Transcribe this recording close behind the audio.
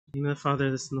In the name of the Father,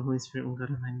 the Son, and the Holy Spirit, one God,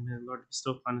 amen. May the Lord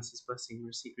bestow upon us his blessing,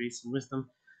 mercy, grace, and wisdom,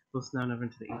 both now and ever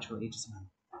into the age of all ages.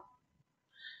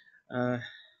 Amen.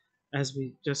 As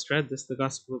we just read this, the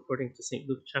Gospel according to St.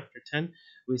 Luke chapter 10,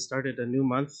 we started a new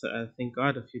month, thank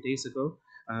God, a few days ago,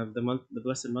 the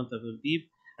blessed month of Aviv,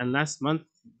 and last month,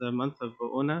 the month of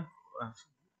Bo'ona,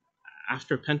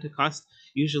 after Pentecost.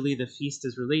 Usually the feast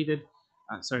is related,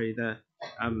 the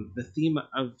theme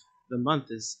of the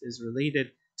month is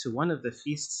related to one of the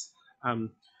feasts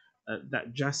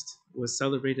that just was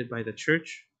celebrated by the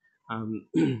church.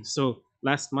 So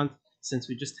last month, since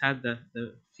we just had the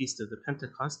feast of the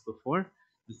Pentecost before,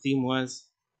 the theme was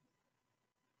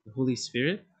the Holy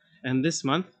Spirit. And this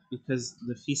month, because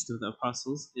the feast of the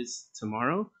apostles is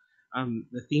tomorrow,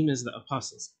 the theme is the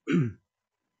apostles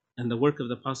and the work of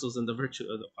the apostles and the virtue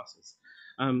of the apostles.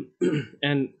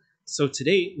 And so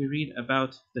today we read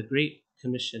about the Great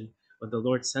Commission, where the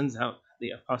Lord sends out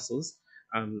the apostles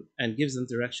and gives them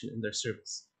direction in their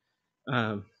service.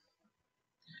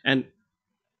 And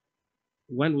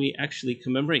when we actually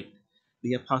commemorate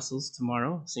the apostles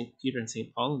tomorrow, St. Peter and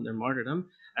St. Paul and their martyrdom,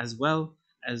 as well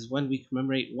as when we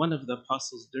commemorate one of the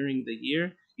apostles during the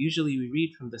year, usually we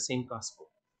read from the same gospel.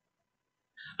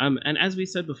 And as we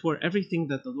said before, everything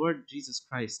that the Lord Jesus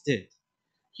Christ did,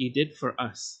 he did for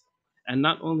us. And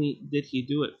not only did he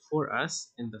do it for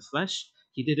us in the flesh,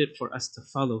 he did it for us to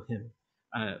follow him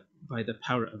by the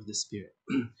power of the Spirit.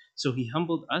 So he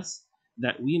humbled us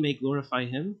that we may glorify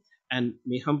him and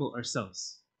may humble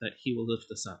ourselves that he will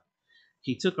lift us up.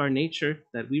 He took our nature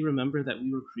that we remember that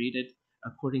we were created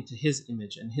according to his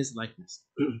image and his likeness.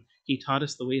 He taught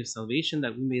us the way of salvation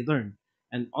that we may learn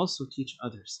and also teach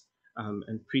others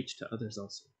and preach to others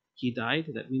also. He died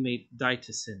that we may die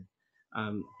to sin.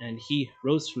 And he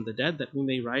rose from the dead that we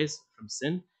may rise from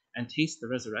sin and taste the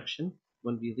resurrection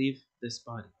when we leave this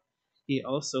body. He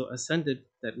also ascended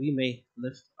that we may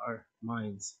lift our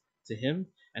minds to him,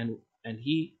 and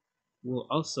he will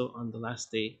also on the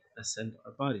last day ascend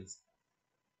our bodies.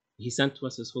 He sent to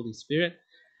us his Holy Spirit,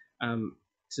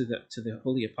 to the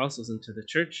holy apostles and to the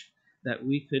church, that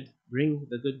we could bring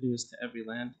the good news to every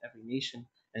land, every nation,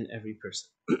 and every person.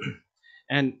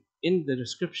 And in the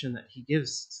description that he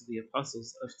gives to the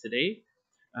apostles of today,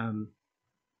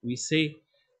 we say,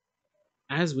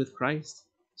 as with Christ,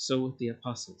 so with the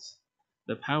apostles.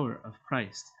 The power of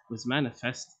Christ was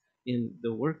manifest in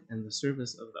the work and the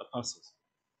service of the apostles.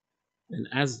 And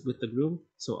as with the groom,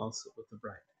 so also with the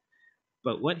bride.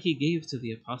 But what he gave to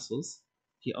the apostles,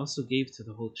 he also gave to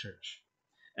the whole church.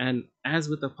 And as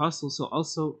with the apostles, so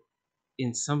also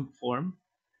in some form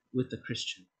with the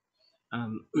Christian.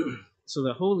 So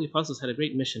the holy apostles had a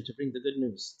great mission to bring the good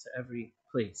news to every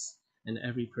place and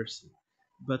every person.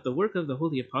 But the work of the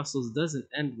holy apostles doesn't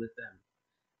end with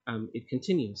them. It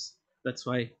continues. That's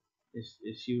why,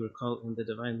 if you recall in the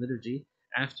Divine Liturgy,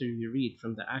 after we read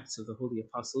from the Acts of the Holy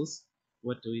Apostles,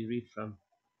 what do we read from?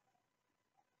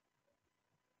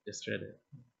 Just read it.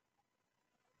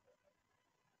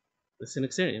 The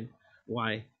Synaxarium.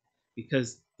 Why?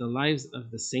 Because the lives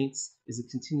of the saints is a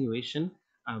continuation.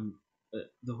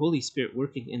 The Holy Spirit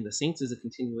working in the saints is a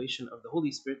continuation of the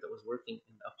Holy Spirit that was working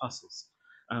in the apostles.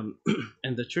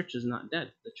 And the church is not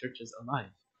dead. The church is alive.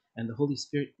 And the Holy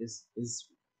Spirit is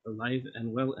alive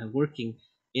and well and working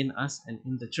in us and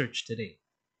in the church today.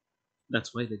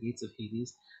 That's why the gates of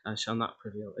Hades shall not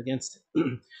prevail against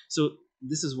it. So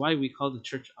this is why we call the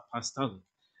church apostolic.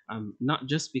 Not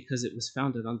just because it was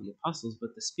founded on the apostles,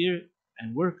 but the spirit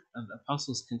and work of the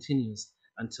apostles continues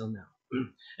until now.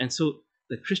 And so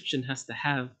the Christian has to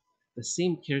have the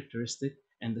same characteristic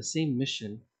and the same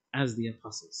mission as the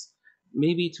apostles,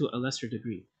 maybe to a lesser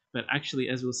degree. But actually,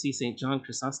 as we'll see, St. John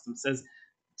Chrysostom says,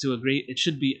 it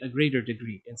should be a greater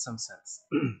degree in some sense.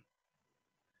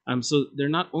 So they're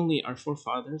not only our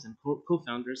forefathers and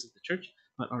co-founders of the church,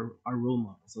 but our role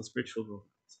models, our spiritual role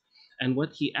models. And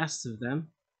what he asks of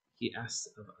them, he asks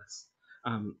of us.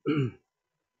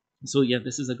 So yeah,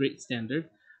 this is a great standard.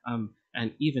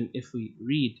 And even if we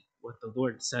read what the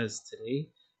Lord says today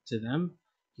to them,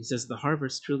 he says, the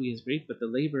harvest truly is great, but the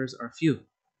laborers are few.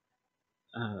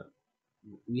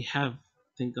 We have,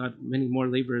 thank God, many more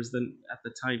laborers than at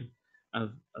the time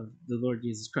of the Lord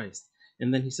Jesus Christ.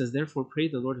 And then he says, therefore pray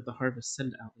the Lord of the harvest,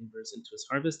 send out laborers into his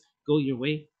harvest. Go your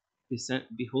way.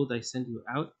 Behold, I send you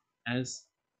out as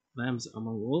lambs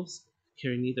among wolves.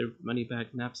 Carry neither money bag,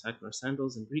 knapsack, nor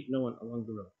sandals, and greet no one along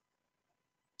the road.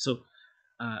 So,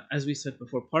 as we said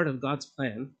before, part of God's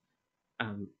plan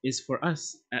is for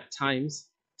us at times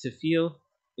to feel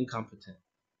incompetent,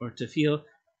 or to feel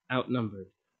outnumbered,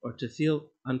 or to feel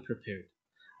unprepared.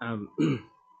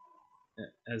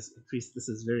 As a priest, this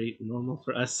is very normal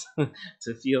for us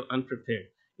to feel unprepared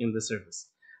in the service.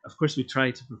 Of course, we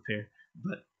try to prepare,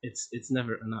 but it's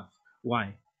never enough.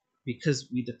 Why? Because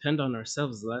we depend on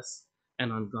ourselves less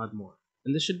and on God more.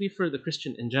 And this should be for the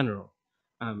Christian in general.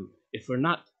 If we're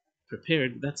not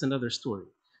prepared, that's another story.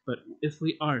 But if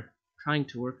we are trying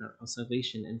to work out our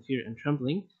salvation in fear and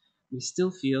trembling, we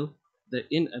still feel the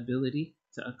inability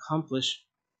to accomplish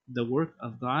the work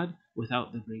of God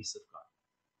without the grace of God.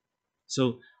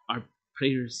 So our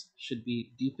prayers should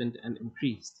be deepened and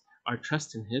increased. Our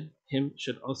trust in Him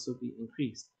should also be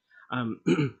increased. Um,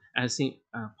 as St.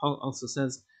 Paul also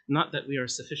says, not that we are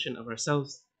sufficient of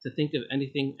ourselves to think of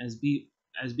anything as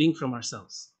being from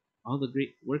ourselves. All the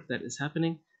great work that is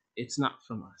happening, it's not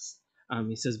from us.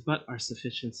 He says, but our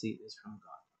sufficiency is from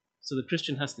God. So the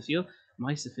Christian has to feel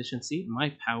my sufficiency,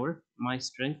 my power, my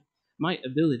strength, my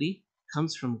ability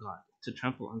comes from God to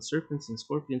trample on serpents and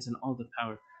scorpions and all the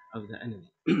power of the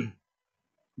enemy.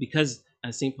 Because,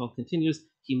 as St. Paul continues,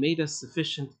 he made us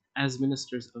sufficient as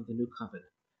ministers of the new covenant,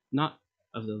 not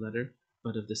of the letter,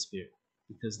 but of the Spirit,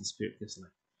 because the Spirit gives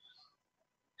life.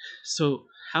 So,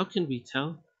 how can we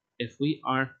tell if we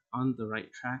are on the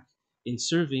right track in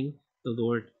serving the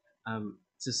Lord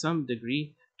to some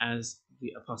degree as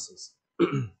the apostles?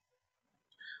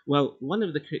 Well, one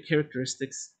of the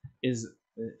characteristics is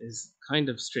kind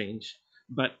of strange,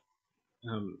 but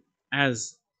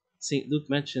as St. Luke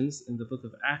mentions in the book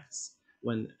of Acts,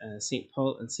 when St.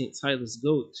 Paul and St. Silas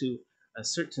go to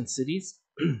certain cities,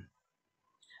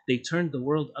 they turned the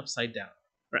world upside down.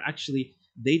 Or actually,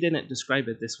 they didn't describe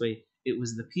it this way. It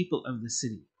was the people of the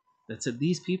city that said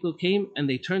these people came and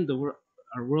they turned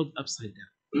our world upside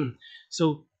down.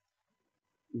 So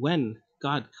when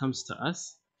God comes to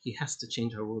us, He has to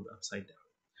change our world upside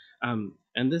down.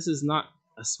 And this is not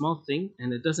a small thing,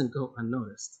 and it doesn't go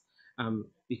unnoticed,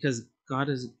 because God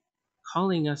is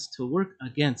calling us to work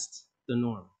against the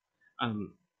norm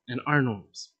and our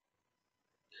norms.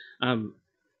 Um,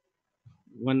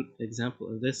 one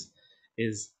example of this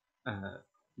is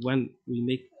when we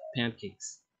make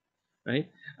pancakes, right?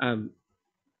 Um,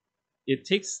 it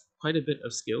takes quite a bit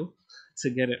of skill to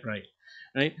get it right,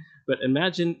 right? But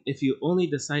imagine if you only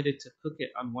decided to cook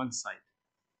it on one side.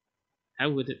 How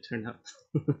would it turn out?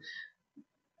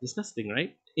 Disgusting,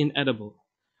 right? Inedible.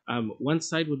 One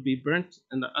side would be burnt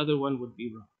and the other one would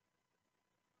be raw,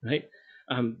 right?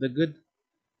 The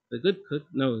good cook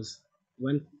knows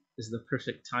when is the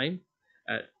perfect time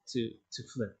to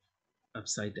flip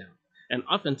upside down, and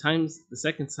oftentimes the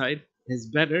second side is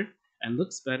better and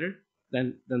looks better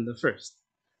than the first,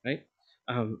 right?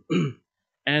 Um,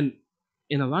 and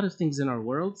in a lot of things in our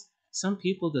world, some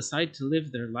people decide to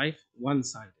live their life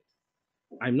one-sided.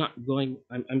 I'm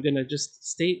gonna just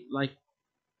stay like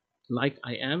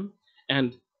I am,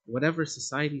 and whatever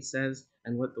society says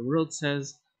and what the world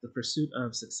says, the pursuit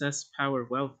of success, power,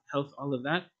 wealth, health, all of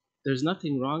that, there's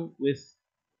nothing wrong with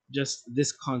just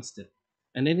this constant.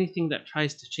 And anything that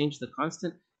tries to change the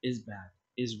constant is bad,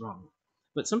 is wrong.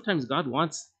 But sometimes God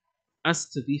wants us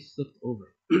to be flipped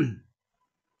over.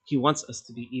 He wants us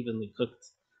to be evenly cooked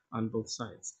on both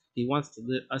sides. He wants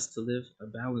us to live a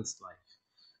balanced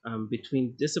life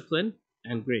between discipline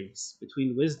and grace,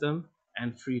 between wisdom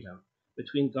and freedom,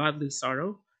 between godly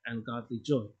sorrow and godly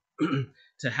joy,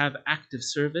 to have active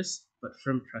service but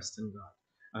firm trust in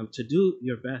God, to do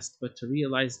your best but to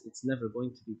realize it's never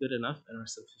going to be good enough and our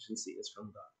sufficiency is from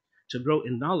God, to grow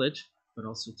in knowledge but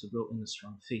also to grow in a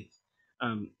strong faith,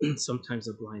 sometimes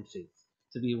a blind faith,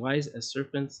 to be wise as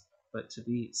serpents but to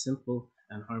be simple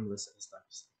and harmless as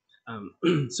doves.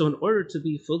 So, in order to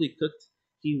be fully cooked,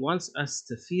 He wants us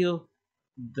to feel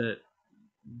the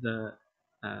the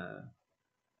uh,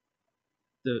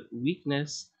 the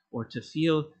weakness or to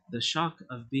feel the shock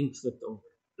of being flipped over.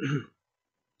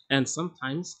 And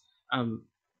sometimes,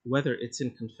 whether it's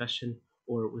in confession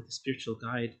or with a spiritual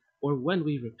guide or when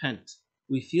we repent,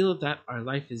 we feel that our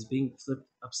life is being flipped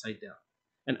upside down.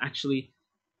 And actually,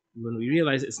 when we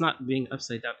realize it's not being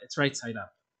upside down, it's right side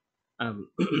up. Um,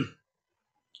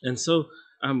 and so,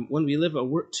 when we live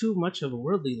too much of a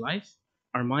worldly life,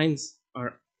 our minds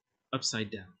are upside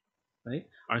down, right?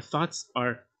 Our thoughts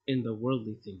are in the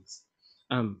worldly things.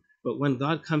 But when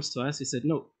God comes to us, He said,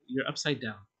 no, you're upside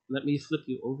down. Let me flip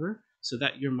you over so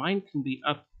that your mind can be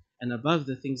up and above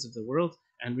the things of the world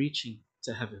and reaching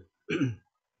to heaven.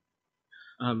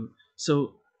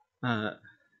 So,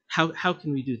 how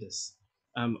can we do this?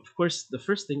 Of course, the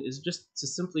first thing is just to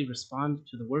simply respond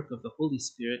to the work of the Holy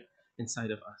Spirit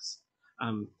inside of us.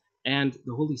 Um, and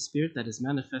the Holy Spirit that is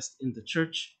manifest in the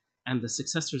church and the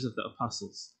successors of the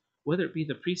apostles, whether it be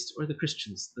the priests or the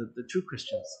Christians, the true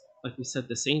Christians, like we said,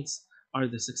 the saints, are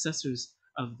the successors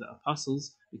of the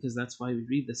apostles, because that's why we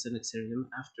read the Synaxarium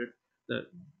after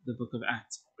the book of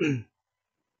Acts.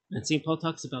 And St. Paul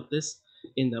talks about this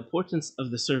in the importance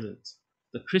of the servant,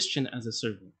 the Christian as a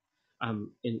servant.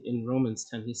 In Romans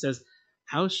 10, he says,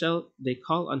 "How shall they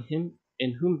call on him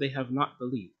in whom they have not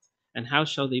believed? And how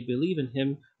shall they believe in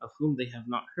him of whom they have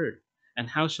not heard? And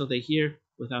how shall they hear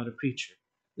without a preacher?"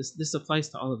 This applies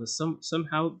to all of us.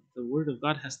 Somehow the word of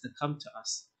God has to come to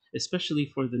us, especially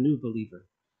for the new believer.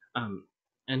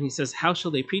 And he says, "How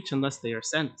shall they preach unless they are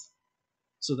sent?"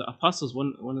 So the apostles,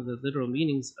 one of the literal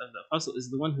meanings of the apostle is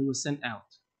the one who was sent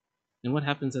out. And what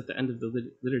happens at the end of the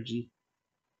liturgy?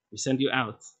 We send you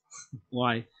out.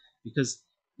 Why? Because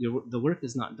the work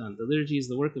is not done. The liturgy is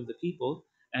the work of the people,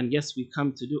 and yes, we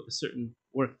come to do a certain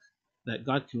work that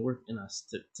God can work in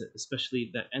us,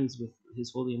 especially that ends with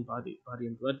His holy and body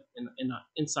and blood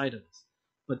inside of us.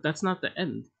 But that's not the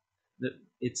end.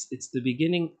 It's the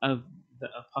beginning of the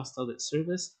apostolic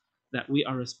service that we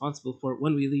are responsible for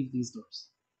when we leave these doors.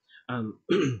 Um,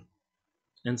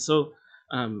 and so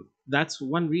that's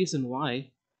one reason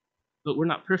why, but we're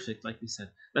not perfect, like we said.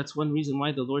 That's one reason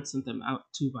why the Lord sent them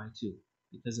out two by two.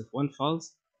 Because if one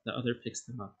falls, the other picks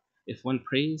them up. If one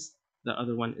prays, the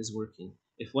other one is working.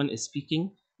 If one is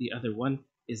speaking, the other one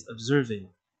is observing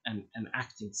and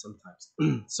acting sometimes.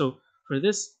 So for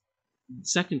this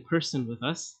second person with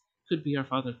us, could be our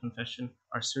Father Confession,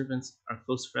 our servants, our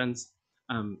close friends,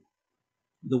 um,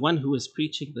 the one who is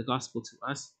preaching the gospel to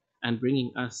us and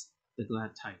bringing us the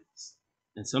glad tidings.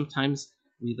 And sometimes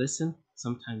we listen,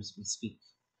 sometimes we speak.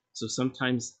 So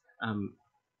sometimes,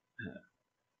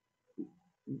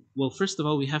 well, first of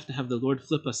all, we have to have the Lord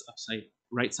flip us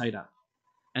right side up,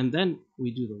 and then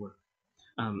we do the work.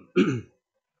 Um,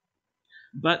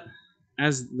 but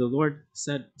as the Lord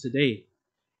said today,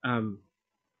 um,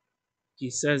 He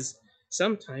says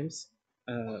sometimes,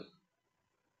 uh,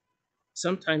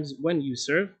 sometimes when you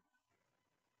serve,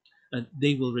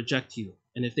 they will reject you.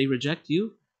 And if they reject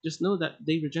you, just know that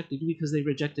they rejected you because they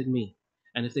rejected me.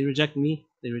 And if they reject me,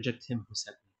 they reject him who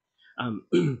sent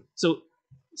me. So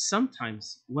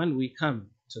sometimes when we come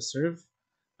to serve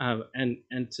and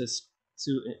to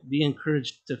be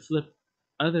encouraged to flip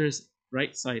others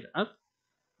right side up,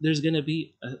 there's going to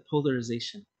be a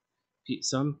polarization.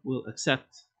 Some will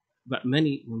accept, but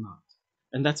many will not.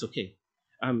 And that's okay.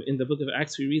 In the book of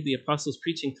Acts, we read the apostles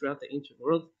preaching throughout the ancient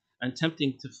world and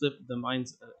attempting to flip the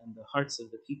minds and the hearts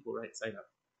of the people right side up.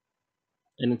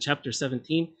 And in chapter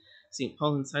 17, St.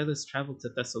 Paul and Silas traveled to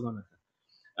Thessalonica.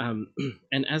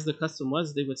 And as the custom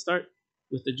was, they would start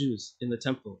with the Jews in the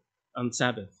temple on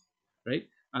Sabbath, right?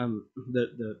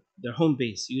 Their home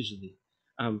base usually,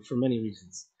 for many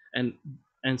reasons.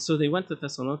 And so they went to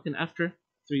Thessalonica, and after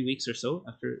 3 weeks or so,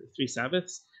 after 3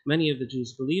 Sabbaths, many of the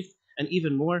Jews believed, and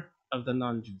even more of the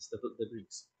non-Jews, the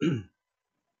Greeks.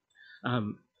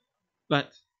 um,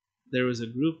 but there was a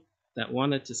group that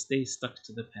wanted to stay stuck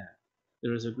to the path.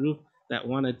 There was a group that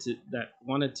wanted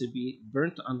to be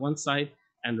burnt on one side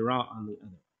and raw on the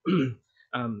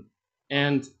other.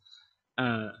 And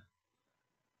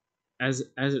as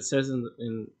it says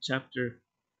in chapter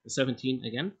 17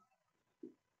 again,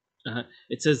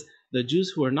 it says, "The Jews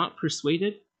who were not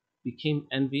persuaded became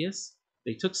envious.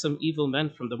 They took some evil men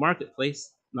from the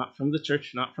marketplace, not from the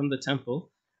church, not from the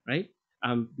temple, right?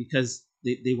 Because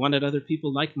they wanted other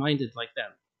people like-minded like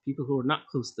them, people who were not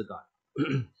close to God."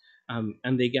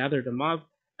 And they gathered a mob,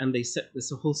 and they set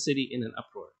this whole city in an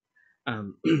uproar.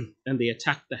 And they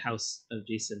attacked the house of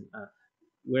Jason,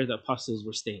 where the apostles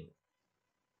were staying.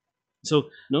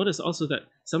 So notice also that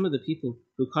some of the people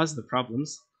who caused the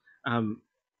problems um,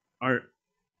 are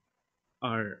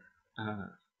are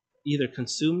either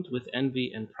consumed with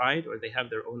envy and pride, or they have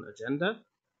their own agenda,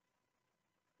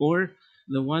 or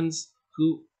the ones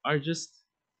who are just,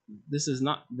 this is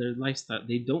not their lifestyle.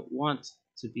 They don't want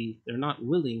to be, they're not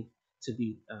willing to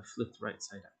be flipped right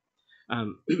side up.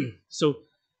 So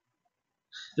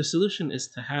the solution is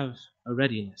to have a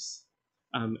readiness.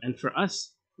 And for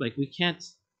us, like, we can't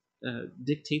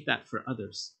dictate that for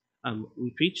others.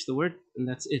 We preach the word, and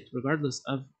that's it, regardless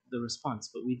of the response,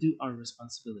 but we do our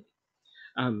responsibility.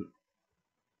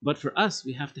 But for us,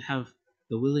 we have to have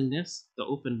the willingness, the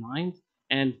open mind,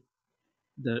 and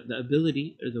the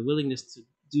ability or the willingness to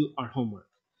do our homework.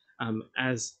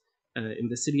 As in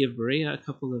the city of Berea, a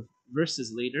couple of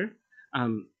verses later,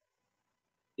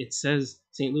 it says,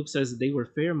 St. Luke says, "They were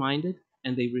fair-minded,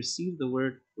 and they received the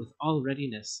word with all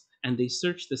readiness, and they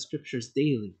searched the scriptures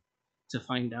daily to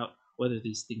find out whether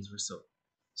these things were so."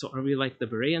 So are we like the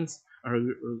Bereans, or are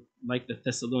we like the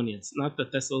Thessalonians? Not the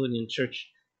Thessalonian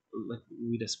church like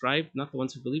we described, not the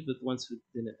ones who believed, but the ones who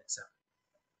didn't accept.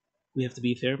 We have to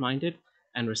be fair-minded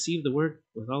and receive the word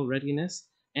with all readiness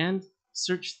and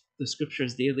search the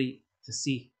scriptures daily to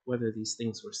see whether these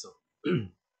things were so.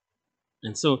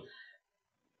 And so,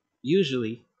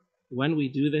 usually, when we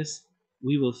do this,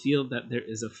 we will feel that there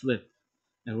is a flip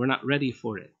and we're not ready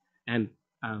for it. And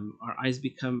our eyes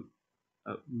become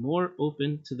more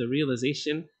open to the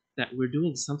realization that we're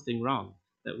doing something wrong,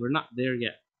 that we're not there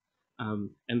yet,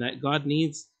 and that God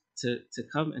needs to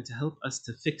come and to help us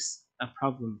to fix a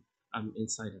problem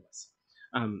inside of us.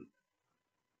 Um,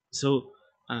 so,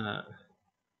 uh,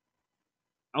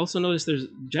 also notice there's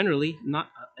generally not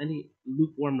any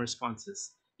lukewarm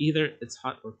responses. Either it's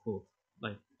hot or cold,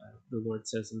 like the Lord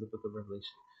says in the book of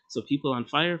Revelation. So people on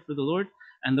fire for the Lord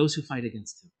and those who fight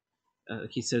against him.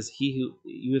 He says, "He who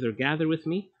you either gather with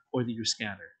me or that you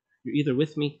scatter. You're either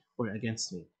with me or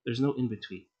against me. There's no in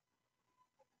between."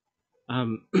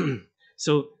 Um,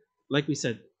 so, like we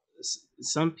said,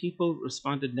 some people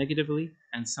responded negatively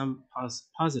and some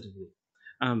positively.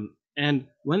 And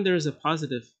when there is a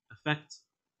positive effect,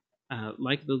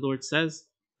 like the Lord says,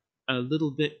 a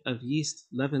little bit of yeast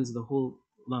leavens the whole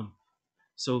lump.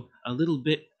 So a little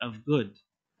bit of good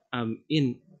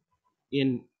in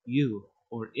you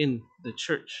or in the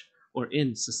church or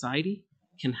in society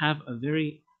can have a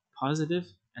very positive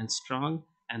and strong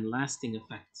and lasting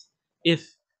effect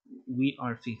if we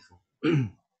are faithful.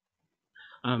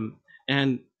 um,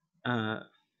 and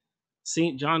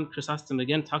St. John Chrysostom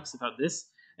again talks about this,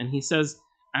 and he says,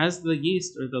 as the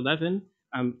yeast or the leaven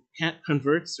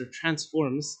converts or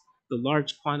transforms the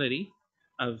large quantity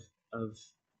of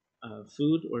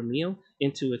food or meal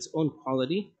into its own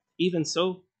quality, even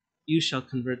so you shall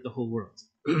convert the whole world.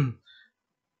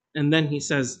 And then he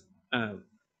says,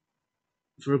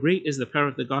 for great is the power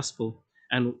of the gospel,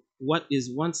 and what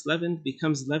is once leavened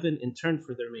becomes leaven in turn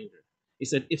for the remainder. He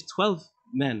said, if 12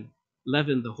 men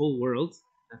leavened the whole world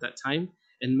at that time,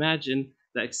 imagine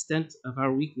the extent of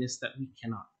our weakness that we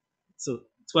cannot. So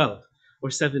 12 or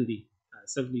 70,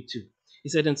 72. He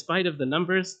said, in spite of the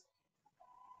numbers,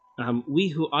 we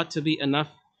who ought to be enough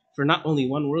for not only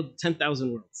one world,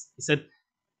 10,000 worlds. He said,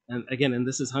 and again, and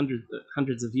this is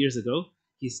hundreds of years ago,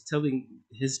 he's telling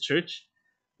his church,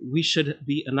 we should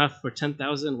be enough for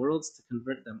 10,000 worlds to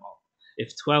convert them all,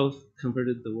 if 12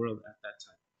 converted the world at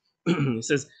that time. He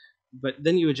says, but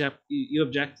then you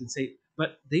object and say,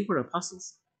 but they were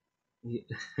apostles.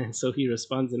 And so he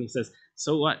responds and he says,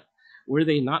 so what? Were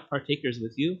they not partakers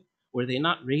with you? Were they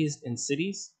not raised in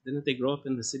cities? Didn't they grow up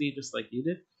in the city just like you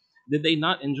did? Did they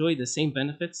not enjoy the same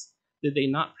benefits? Did they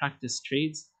not practice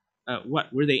trades?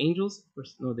 What? Were they angels? Of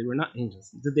course, no, they were not angels.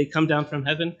 Did they come down from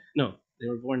heaven? No, they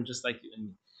were born just like you and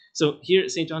me. So here,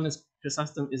 St. John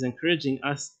Chrysostom is encouraging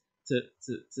us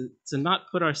to not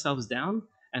put ourselves down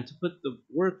and to put the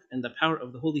work and the power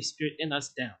of the Holy Spirit in us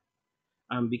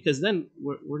down. Because then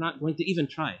we're not going to even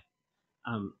try.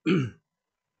 Um,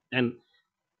 and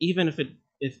even if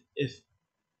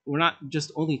we're not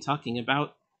just only talking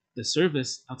about the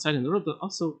service outside in the world, but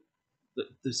also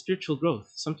the spiritual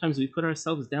growth. Sometimes we put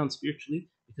ourselves down spiritually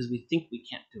because we think we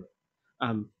can't do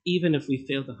it. Even if we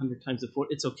failed 100 times before,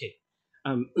 it's okay.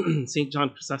 St. John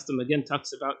Chrysostom again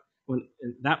talks about when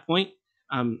at that point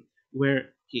where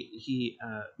he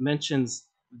mentions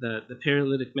the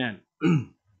paralytic man.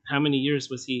 How many years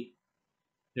was he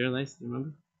paralyzed? Do you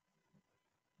remember?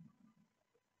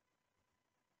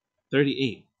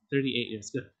 38. 38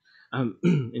 years. Good.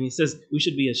 And he says we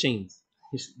should be ashamed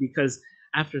because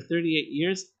after 38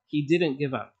 years, he didn't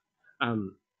give up.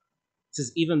 He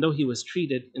says even though he was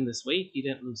treated in this way, he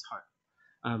didn't lose heart.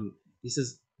 He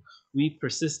says we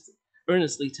persist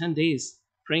earnestly 10 days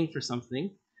praying for something,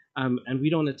 and we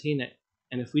don't attain it.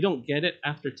 And if we don't get it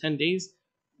after 10 days,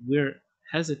 we're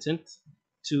hesitant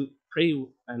to pray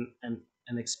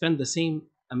and expend the same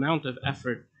amount of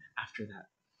effort after that.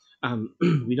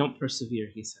 We don't persevere,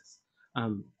 he says.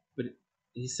 But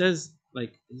he says,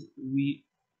 like, we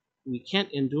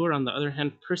can't endure, on the other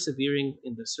hand, persevering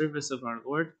in the service of our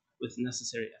Lord with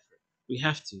necessary effort. We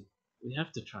have to. We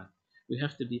have to try. We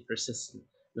have to be persistent,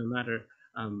 no matter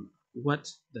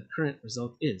what the current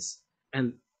result is.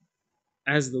 And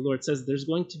as the Lord says, there's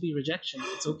going to be rejection.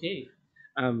 It's okay.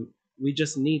 We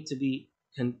just need to be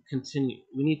continue.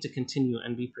 We need to continue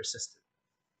and be persistent.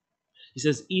 He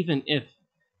says, even if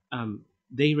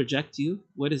they reject you,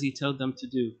 what does he tell them to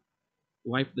do?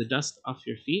 Wipe the dust off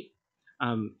your feet.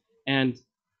 And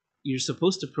you're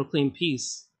supposed to proclaim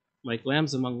peace like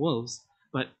lambs among wolves.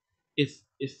 But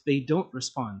if they don't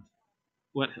respond,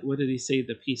 what did he say?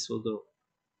 The peace will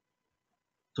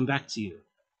come back to you.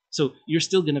 So you're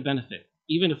still going to benefit.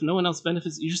 Even if no one else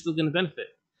benefits, you're still going to benefit.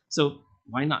 So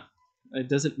why not? It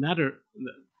doesn't matter.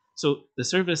 So the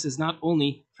service is not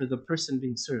only for the person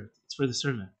being served, it's for the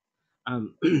servant.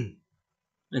 Um,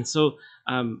 and so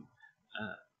um,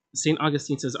 uh, St.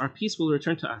 Augustine says, our peace will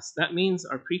return to us. That means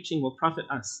our preaching will profit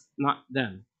us, not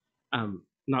them,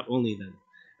 not only them.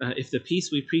 If the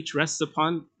peace we preach rests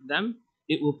upon them,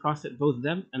 it will profit both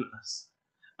them and us.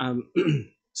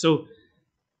 So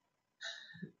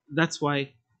that's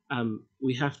why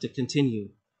we have to continue.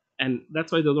 And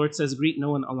that's why the Lord says, greet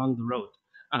no one along the road.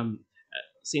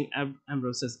 St.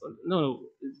 Ambrose says, no,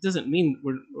 it doesn't mean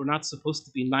we're not supposed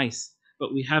to be nice,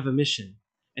 but we have a mission.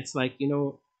 It's like,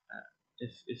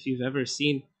 if you've ever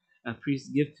seen a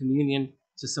priest give communion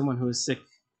to someone who is sick,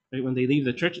 right? When they leave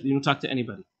the church, you don't talk to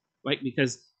anybody, right?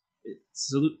 Because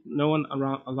salute no one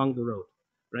along the road,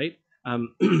 right?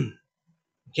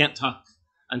 Can't talk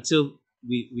until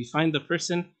we find the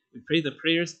person, we pray the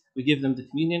prayers, we give them the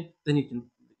communion, then you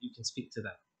can speak to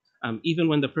them. Even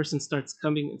when the person starts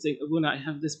coming and saying, Abuna, I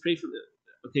have this, pray for me.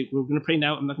 Okay, we're going to pray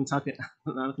now. I'm not going to talk.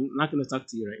 I'm not going to talk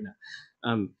to you right now.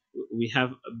 We have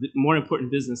a bit more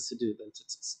important business to do than to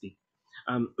speak.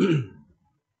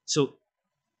 So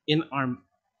in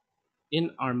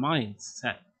our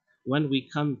mindset, when we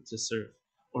come to serve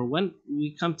or when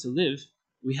we come to live,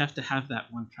 we have to have that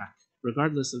one track.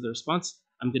 Regardless of the response,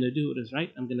 I'm going to do what is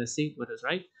right. I'm going to say what is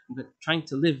right. I'm trying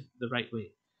to live the right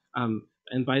way.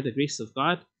 And by the grace of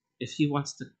God, if He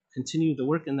wants to continue the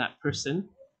work in that person,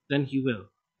 then He will.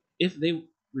 If they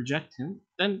reject Him,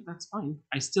 then that's fine.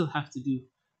 I still have to do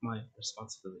my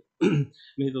responsibility.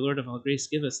 May the Lord of all grace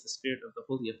give us the spirit of the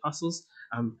holy apostles,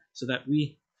 so that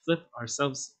we flip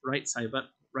ourselves right side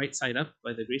up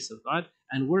by the grace of God,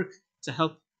 and work to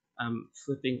help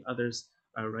flipping others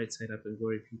right side up, and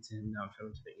glory be to Him now and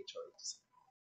forever to the age of ages.